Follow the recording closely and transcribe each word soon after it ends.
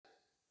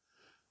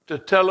to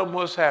tell them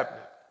what's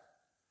happening.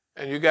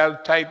 And you got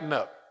to tighten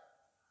up.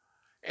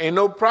 Ain't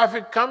no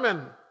prophet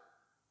coming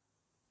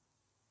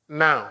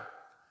now,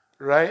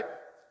 right?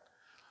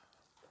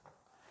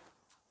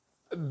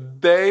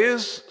 There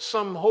is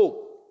some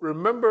hope.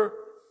 Remember,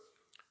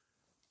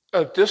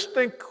 just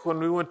think when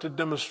we went to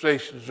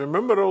demonstrations.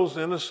 Remember those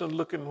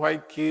innocent-looking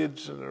white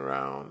kids and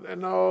around,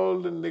 and all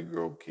the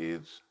Negro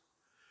kids.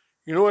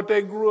 You know what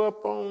they grew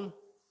up on?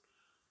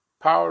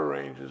 Power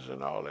Rangers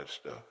and all that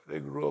stuff. They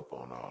grew up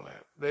on all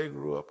that. They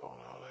grew up on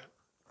all that.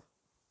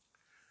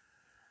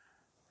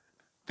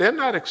 They're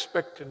not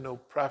expecting no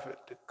prophet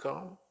to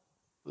come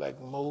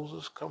like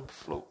Moses, come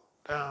float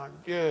down.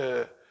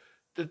 Yeah,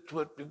 that's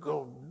what we're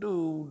going to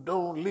do.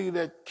 Don't leave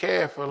that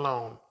calf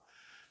alone.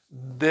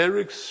 They're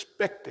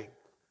expecting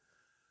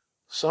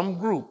some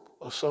group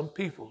or some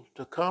people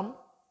to come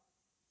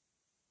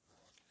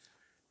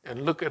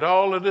and look at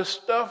all of this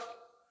stuff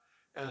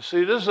and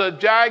see this is a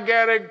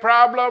gigantic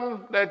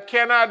problem that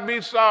cannot be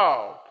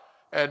solved.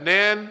 And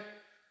then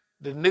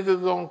the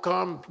nigga gonna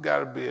come,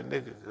 gotta be a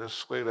nigga.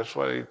 That's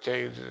why they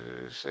changed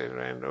it. They said,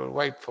 man, the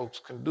white folks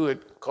can do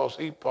it because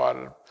he part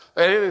of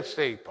they didn't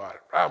say part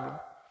of the problem.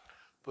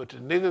 But the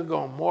nigga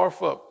gonna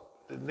morph up.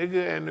 The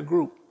nigga and the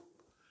group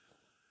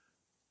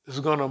is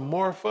gonna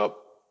morph up,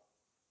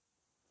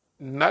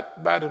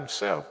 not by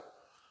themselves,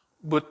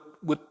 but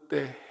with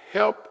the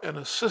help and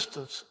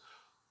assistance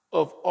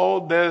of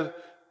all that.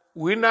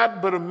 We're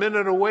not but a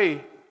minute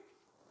away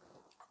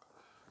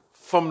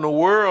from the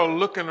world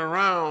looking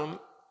around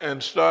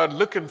and start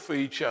looking for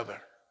each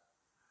other.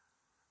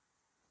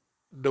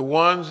 The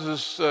ones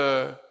that's,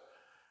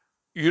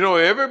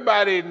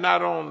 everybody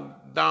not on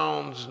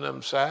Downs and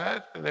them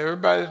side, and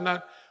everybody's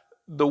not.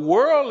 The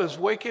world is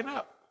waking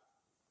up.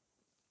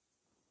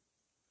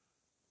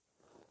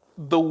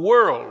 The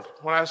world,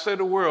 when I say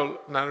the world,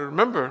 now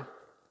remember,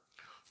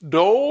 the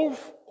old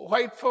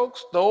white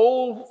folks,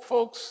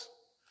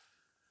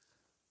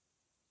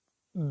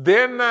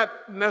 they're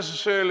not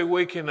necessarily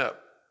waking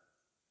up.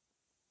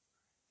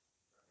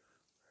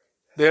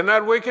 They're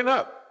not waking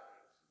up,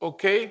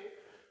 okay?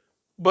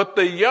 But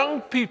the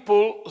young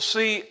people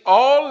see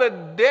all the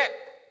debt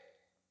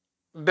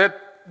that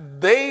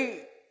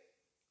they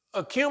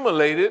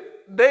accumulated,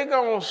 they're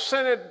going to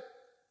send it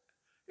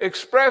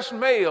express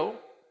mail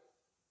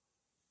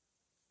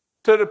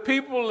to the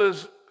people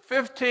that's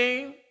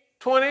 15,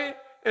 20,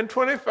 and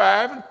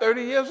 25 and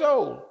 30 years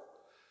old.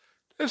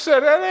 They said,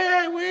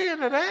 that ain't we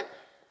into that.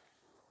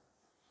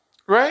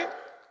 Right?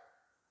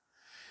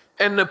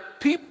 And the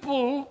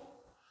people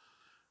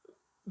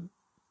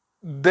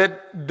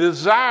that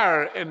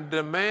desire and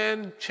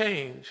demand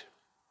change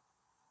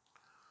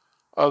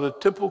are the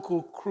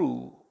typical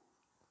crew.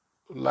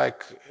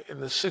 Like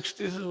in the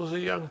 60s, it was the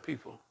young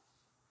people.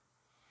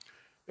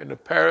 In the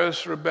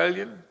Paris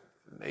Rebellion,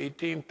 in the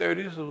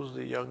 1830s, it was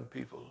the young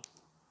people.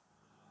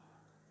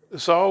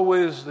 It's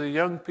always the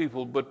young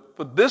people, but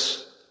for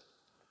this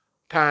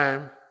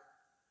time,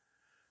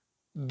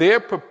 they're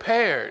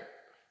prepared,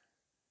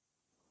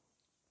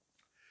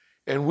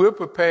 and we're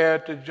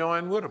prepared to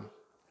join with them.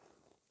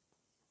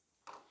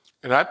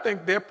 And I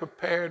think they're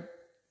prepared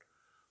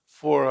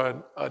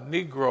for a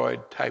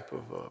Negroid type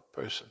of a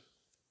person.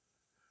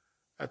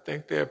 I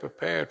think they're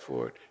prepared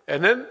for it.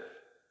 And then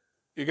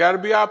you got to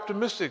be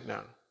optimistic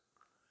now.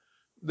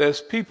 There's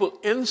people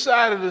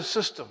inside of the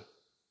system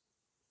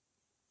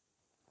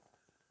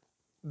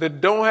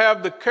that don't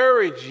have the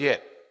courage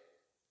yet.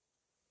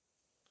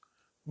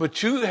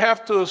 But you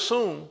have to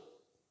assume,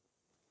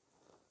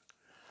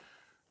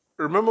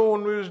 remember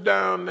when we was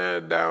down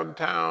there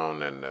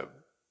downtown and the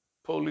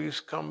police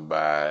come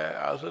by,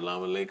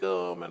 As-salamu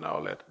alaykum and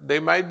all that. They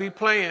might be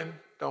playing,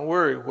 don't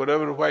worry,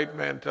 whatever the white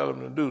man tell them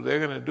to do, they're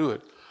going to do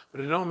it.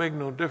 But it don't make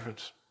no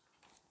difference.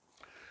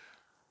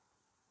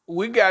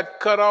 We got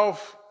cut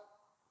off,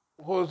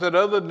 what was that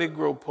other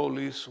Negro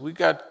police? We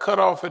got cut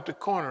off at the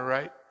corner,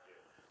 right?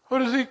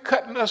 What is he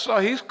cutting us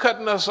off? He's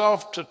cutting us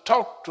off to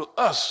talk to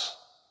us.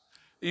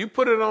 You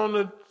put it on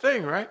the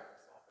thing, right?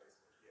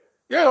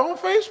 Yeah, on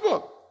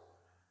Facebook.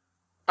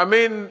 I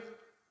mean,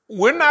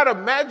 we're not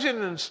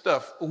imagining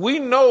stuff. We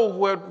know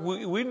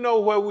we know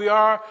where we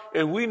are,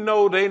 and we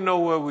know they know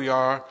where we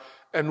are,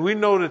 and we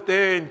know that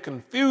they're in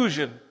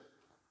confusion.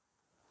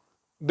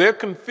 They're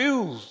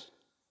confused.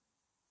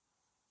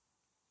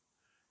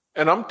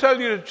 And I'm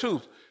telling you the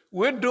truth.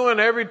 We're doing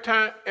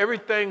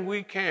everything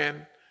we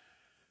can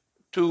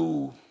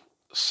to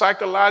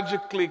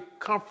psychologically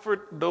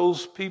comfort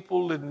those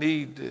people that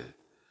need to,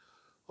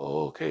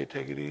 okay,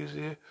 take it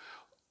easy.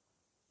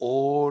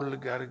 Or they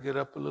got to get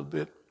up a little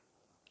bit.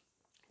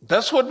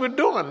 That's what we're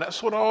doing.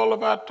 That's what all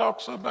of our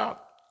talks are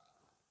about.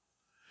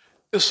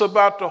 It's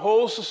about the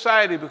whole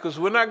society, because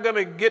we're not going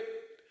to get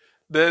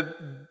the,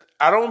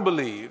 I don't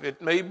believe,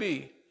 it may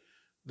be,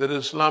 that the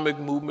Islamic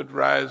movement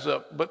rise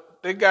up. But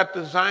they got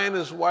the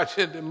Zionists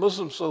watching the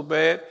Muslims so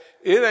bad,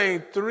 it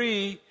ain't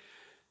three.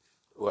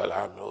 Well,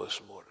 I know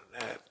it's more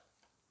than that.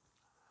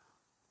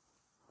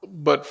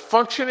 But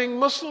functioning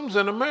Muslims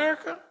in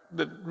America,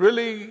 that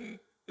really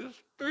is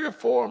 3 or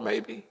 4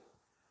 maybe.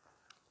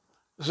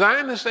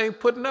 Zionists ain't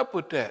putting up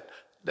with that.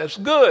 That's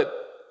good.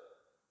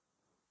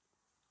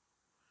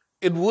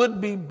 It would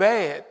be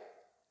bad.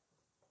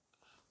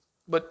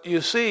 But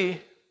you see,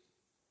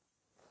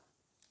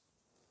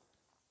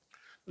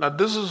 now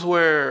this is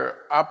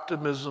where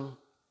optimism,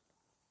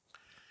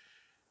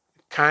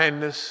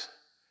 kindness,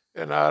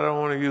 and I don't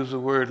want to use the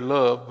word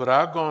love, but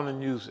I'll go on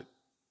and use it.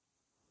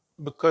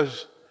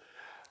 Because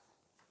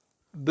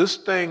this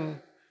thing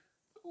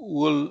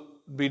will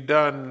be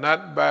done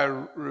not by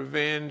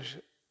revenge,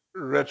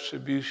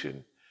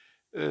 retribution.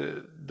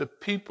 The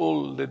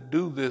people that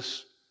do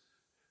this,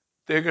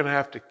 they're going to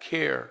have to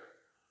care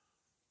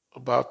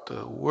about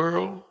the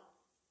world,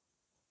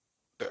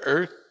 the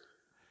earth.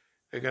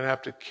 They're going to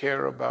have to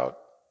care about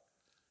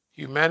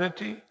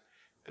humanity.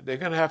 They're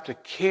going to have to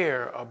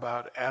care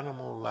about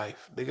animal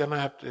life. They're going to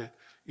have to,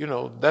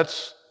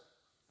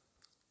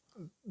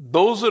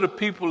 those are the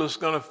people that's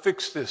going to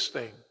fix this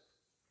thing.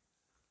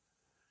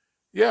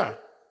 Yeah.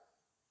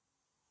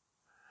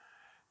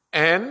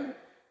 And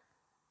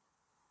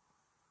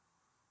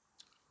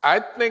I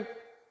think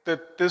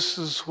that this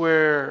is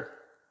where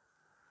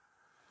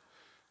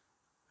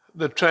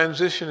the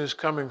transition is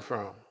coming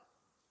from.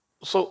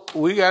 So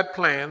we got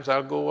plans.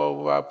 I'll go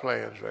over our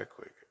plans right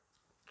quick.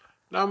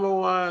 Number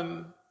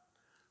one,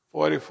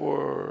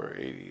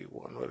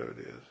 4481, whatever it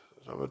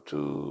is. Number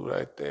two,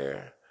 right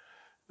there.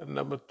 And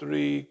number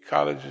three,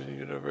 colleges and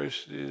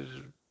universities,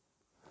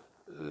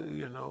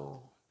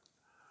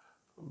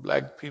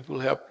 black people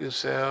help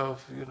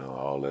yourself,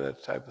 all of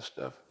that type of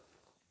stuff.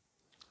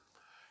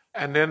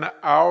 And then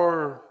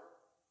our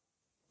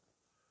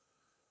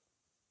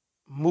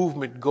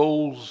movement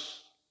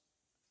goals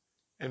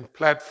and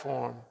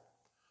platform.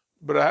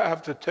 But I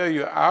have to tell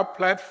you, our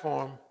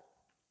platform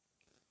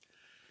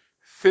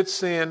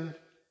fits in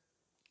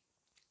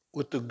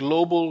with the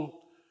global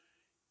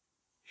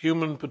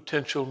human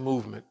potential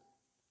movement.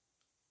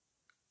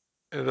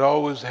 It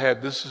always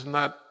had. This is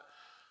not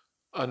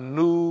a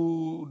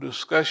new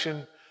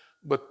discussion,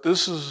 but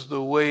this is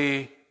the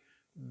way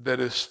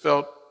that is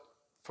felt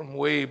from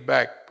way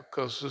back,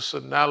 because this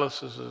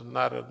analysis is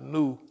not a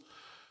new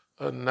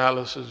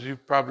analysis.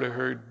 You've probably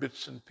heard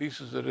bits and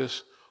pieces of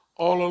this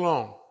all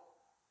along.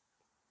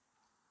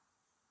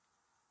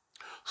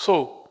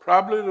 So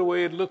probably the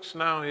way it looks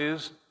now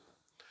is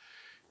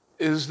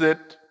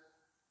that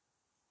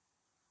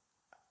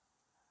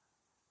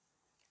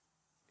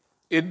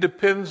it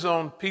depends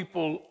on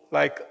people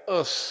like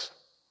us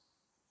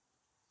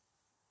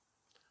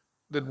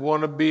that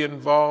want to be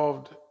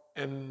involved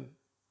in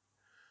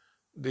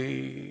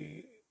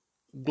the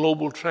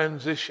global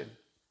transition.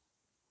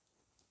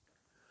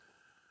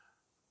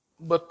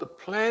 But the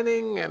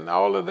planning and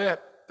all of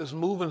that is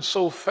moving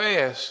so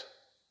fast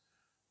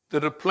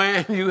that a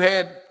plan you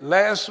had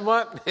last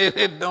month,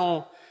 it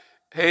don't,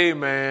 hey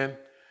man,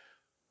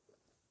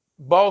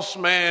 boss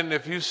man,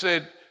 if you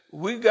said,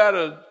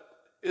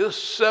 it's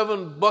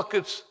 7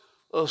 buckets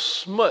of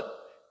smut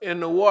in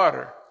the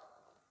water,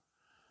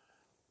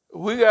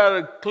 we got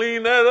to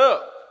clean that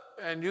up.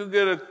 And you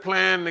get a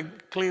plan to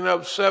clean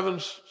up 7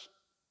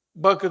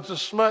 buckets of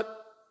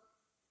smut.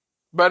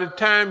 By the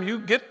time you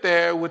get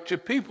there with your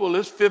people,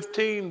 it's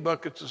 15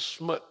 buckets of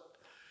smut,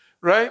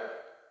 right?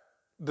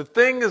 The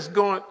thing is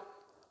going,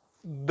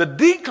 the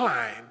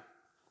decline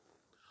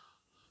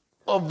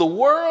of the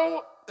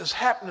world is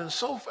happening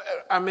so fast.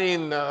 I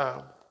mean,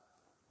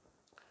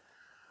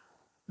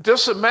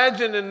 just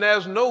imagine, and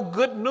there's no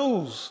good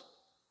news.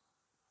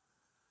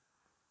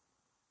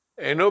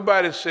 Ain't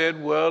nobody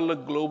said, well, the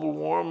global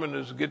warming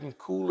is getting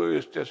cooler.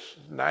 It's just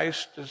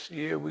nice this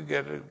year. We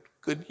get a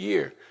good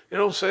year. They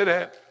don't say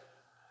that.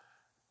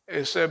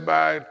 They said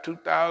by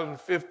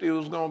 2050 it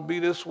was going to be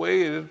this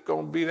way. It's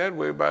going to be that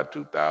way by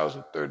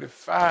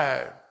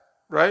 2035,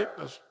 right?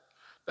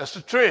 That's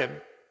the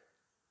trend.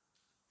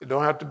 It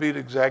don't have to be the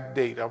exact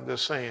date. I'm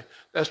just saying.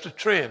 That's the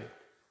trend.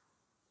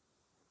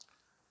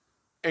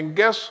 And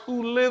guess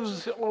who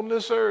lives on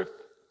this earth?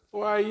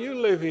 Why, you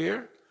live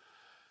here.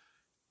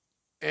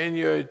 And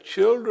your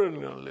children are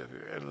going to live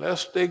here,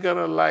 unless they're going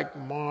to like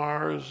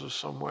Mars or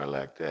somewhere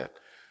like that,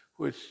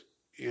 which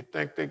you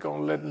think they're going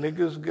to let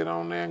niggas get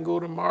on there and go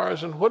to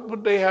Mars? And what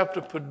would they have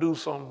to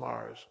produce on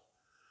Mars?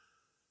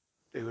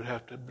 They would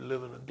have to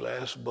live in a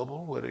glass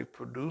bubble where they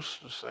produce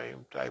the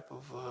same type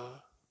of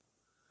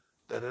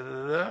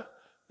that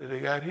they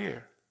got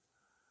here.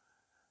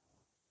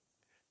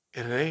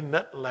 And it ain't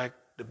nothing like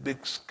the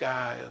big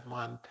sky of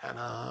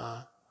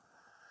Montana,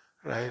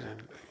 right?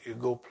 And you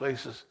go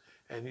places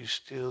and you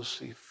still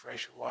see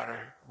fresh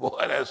water.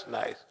 Boy, that's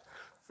nice.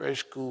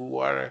 Fresh, cool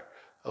water.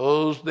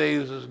 Those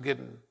days is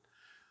getting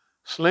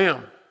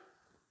slim.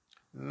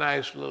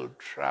 Nice little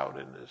trout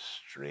in the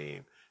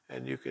stream,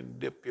 and you can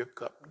dip your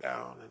cup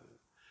down and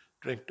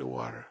drink the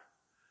water.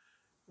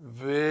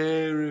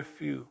 Very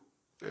few,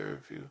 very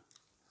few.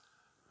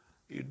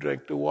 You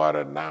drink the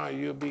water now,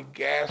 you'll be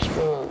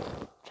gasping,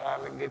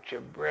 trying to get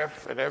your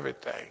breath and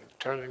everything,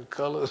 turning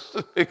colors.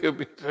 It could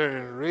be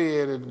turning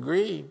red and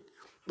green.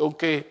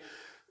 Okay,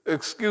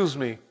 excuse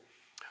me.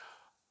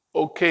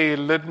 Okay,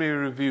 let me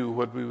review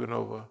what we went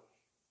over.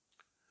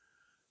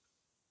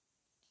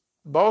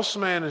 Boss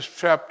man is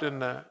trapped in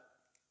the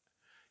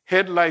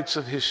headlights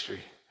of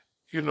history.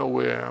 You know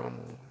where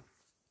I'm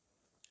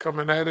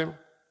coming at him?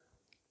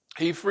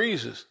 He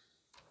freezes.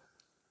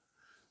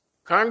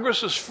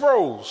 Congress is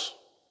froze.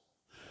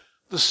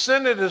 The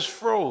Senate is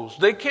froze.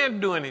 They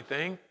can't do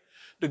anything.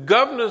 The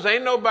governors,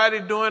 ain't nobody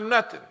doing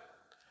nothing.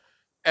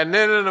 And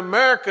then in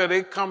America,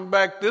 they come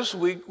back this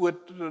week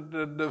with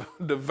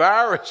the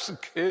virus.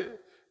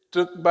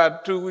 Took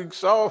about 2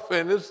 weeks off,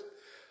 and it's,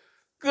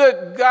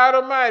 good God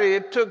Almighty,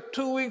 it took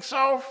 2 weeks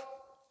off.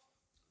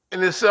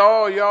 And they said,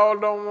 oh, y'all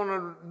don't want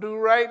to do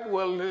right?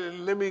 Well,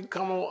 let me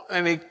come on.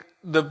 And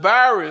the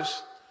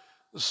virus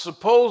is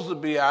supposed to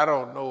be, I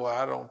don't know,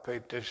 I don't pay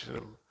attention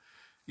to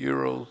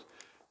Euros.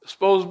 It's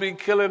supposed to be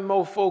killing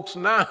more folks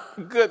now.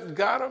 Good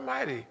God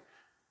Almighty.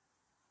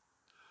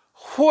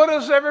 What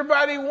does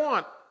everybody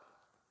want?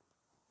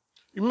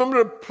 You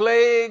remember the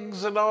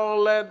plagues and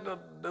all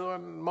that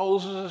during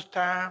Moses'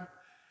 time?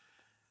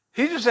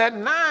 He just had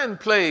 9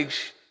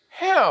 plagues.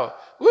 Hell,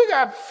 we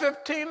got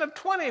 15 or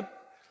 20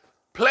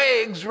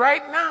 plagues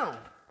right now.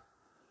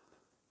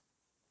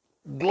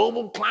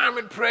 Global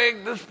climate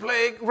plague, this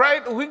plague,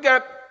 right? We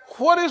got,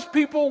 what does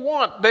people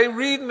want? They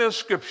read in the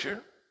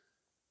scripture.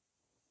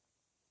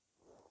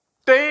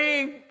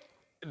 They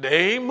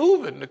ain't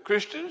moving. The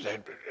Christians,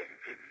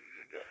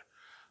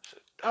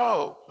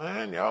 oh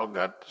man, y'all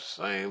got the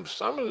same,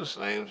 some of the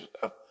same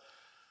stuff.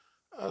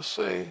 I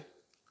say,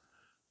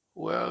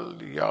 well,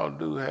 y'all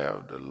do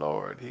have the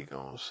Lord. He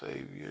gonna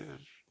save you,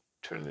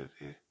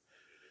 Trinity.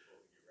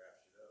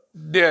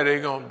 Yeah, they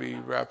gonna be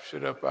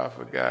raptured up. I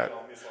forgot,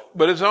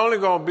 but it's only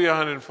gonna be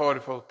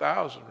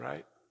 144,000,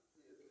 right?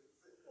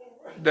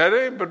 That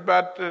ain't but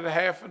about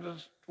half of the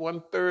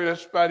 1/3.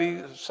 That's about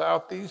east,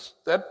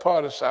 southeast. That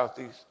part of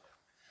southeast,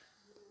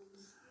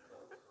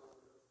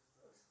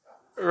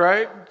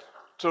 right?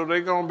 So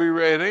they gonna be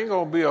ready. It ain't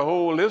gonna be a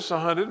whole list.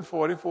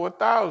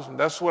 144,000.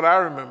 That's what I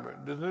remember.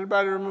 Does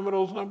anybody remember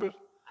those numbers?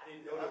 I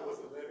didn't know that was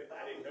the limit.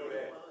 I didn't know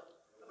that.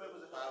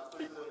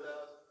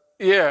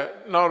 Yeah,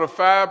 no, the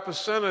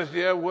 5%ers.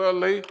 Yeah, well,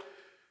 they,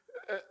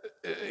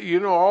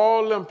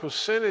 all them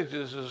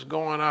percentages is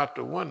going out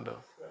the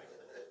window.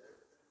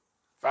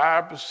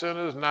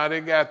 5%ers. Now they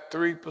got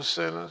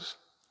 3%ers.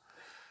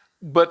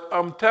 But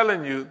I'm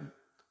telling you,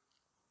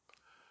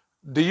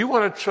 do you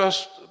want to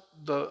trust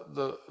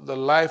the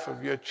life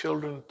of your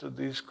children to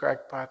these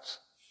crackpots?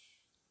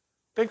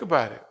 Think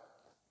about it.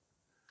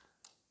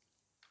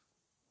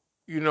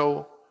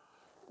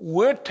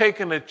 We're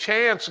taking a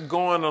chance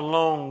going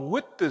along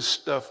with this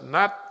stuff,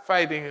 not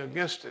fighting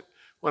against it.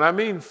 When I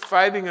mean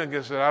fighting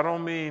against it, I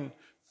don't mean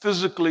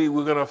physically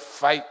we're going to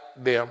fight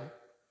them.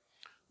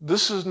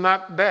 This is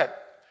not that.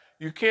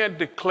 You can't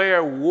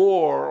declare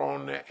war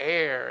on the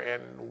air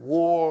and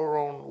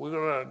we're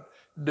going to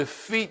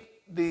defeat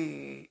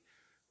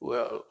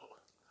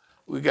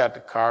we got the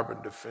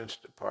Carbon Defense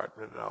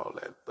Department and all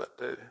that, but,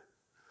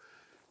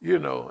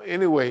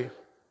 anyway.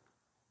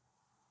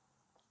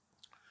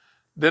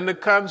 Then the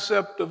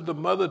concept of the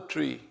mother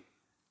tree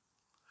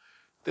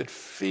that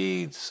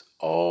feeds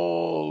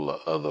all the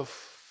other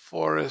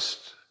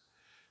forest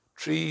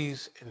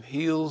trees and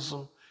heals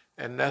them,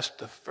 and that's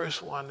the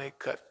first one they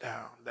cut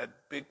down, that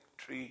big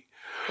tree,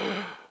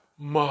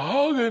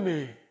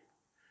 mahogany.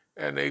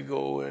 And they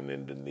go in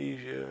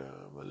Indonesia,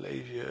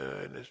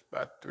 Malaysia, and there's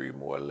about 3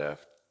 more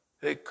left.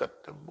 They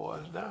cut them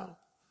boys down.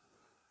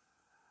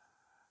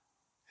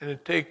 And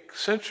it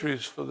takes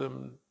centuries for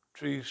them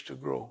trees to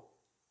grow.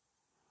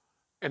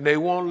 And they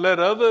won't let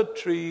other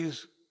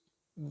trees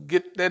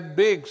get that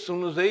big. As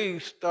soon as they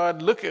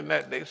start looking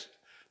at it,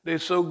 they're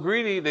so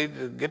greedy, they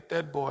just get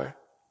that boy.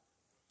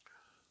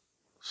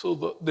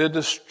 So they're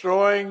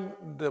destroying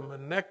the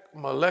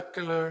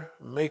molecular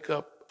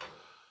makeup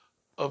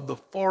of the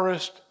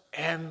forest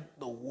and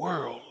the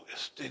world.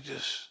 They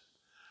just,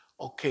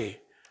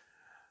 okay.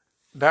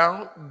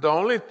 Now, the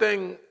only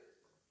thing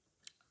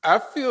I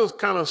feel is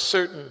kind of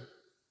certain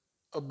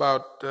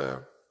about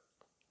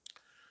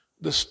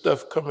this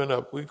stuff coming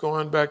up. We're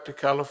going back to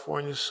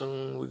California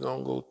soon. We're going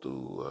to go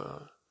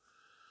through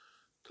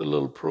the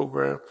little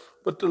program.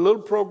 But the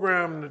little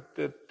program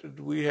that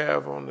we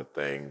have on the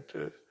thing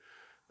to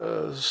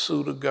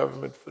sue the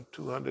government for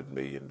 $200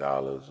 million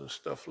and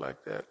stuff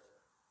like that,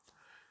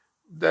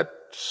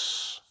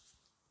 that's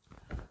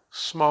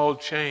small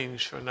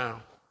change for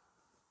now.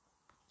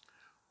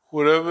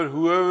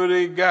 Whoever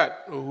they got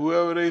or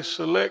whoever they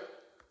select,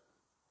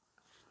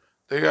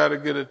 they got to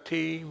get a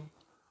team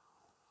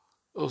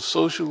of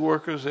social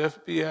workers,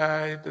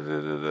 FBI,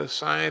 the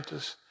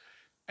scientists,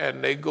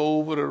 and they go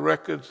over the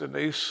records and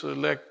they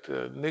select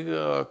a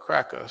nigger or a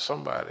cracker,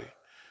 somebody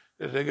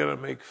that they're going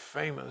to make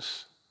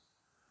famous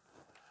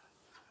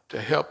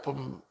to help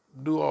them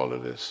do all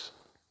of this.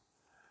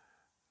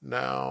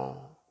 Now,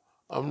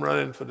 I'm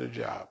running for the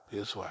job.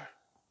 Here's why.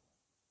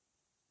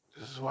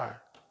 This is why.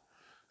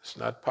 It's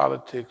not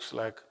politics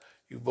like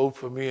you vote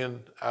for me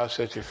and I'll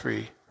set you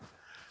free.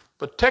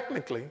 But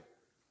technically,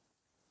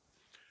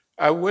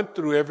 I went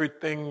through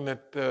everything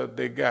that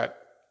they got.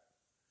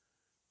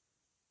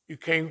 You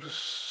can't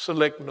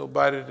select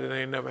nobody that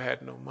ain't never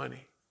had no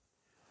money,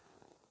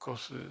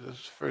 because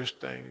that's the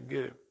first thing to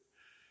get it.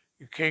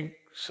 You can't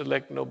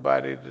select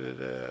nobody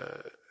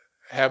that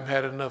haven't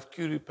had enough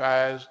cutie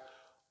pies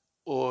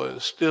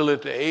or still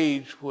at the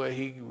age where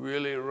he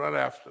really run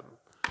after them.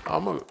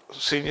 I'm a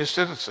senior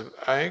citizen.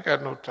 I ain't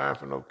got no time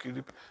for no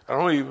cutie pie. I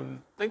don't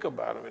even think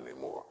about them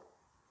anymore.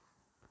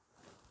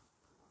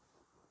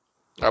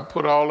 I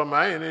put all of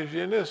my energy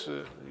in this.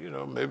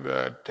 Maybe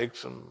I'd take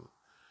some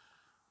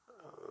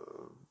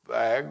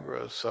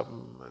Viagra or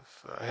something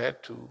if I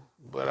had to,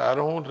 but I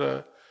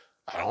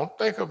don't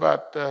think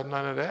about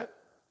none of that.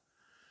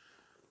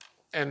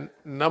 And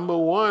number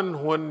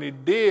one, when he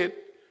did,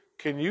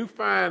 can you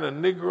find a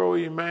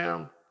Negro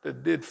imam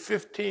that did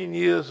 15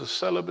 years of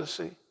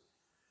celibacy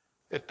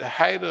at the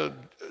height of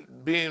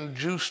being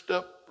juiced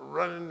up,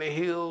 running the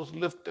hills,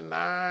 lifting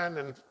iron,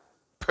 and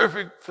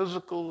perfect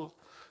physical,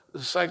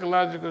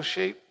 psychological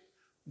shape,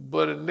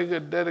 but a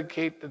nigga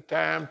dedicate the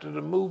time to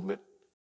the movement?